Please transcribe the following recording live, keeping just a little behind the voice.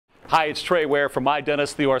Hi, it's Trey Ware from my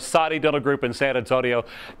dentist, the Orsatti Dental Group in San Antonio.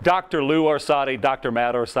 Dr. Lou Orsatti, Dr.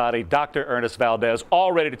 Matt Orsatti, Dr. Ernest Valdez,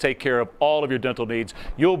 all ready to take care of all of your dental needs.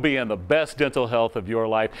 You'll be in the best dental health of your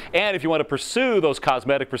life. And if you want to pursue those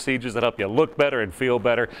cosmetic procedures that help you look better and feel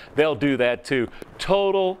better, they'll do that too.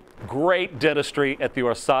 Total great dentistry at the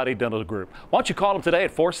Orsatti Dental Group. Why don't you call them today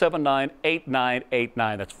at 479-8989.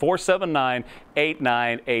 That's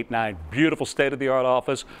 479-8989. Beautiful state-of-the-art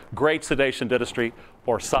office, great sedation dentistry,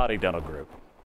 Orsatti Dental Group.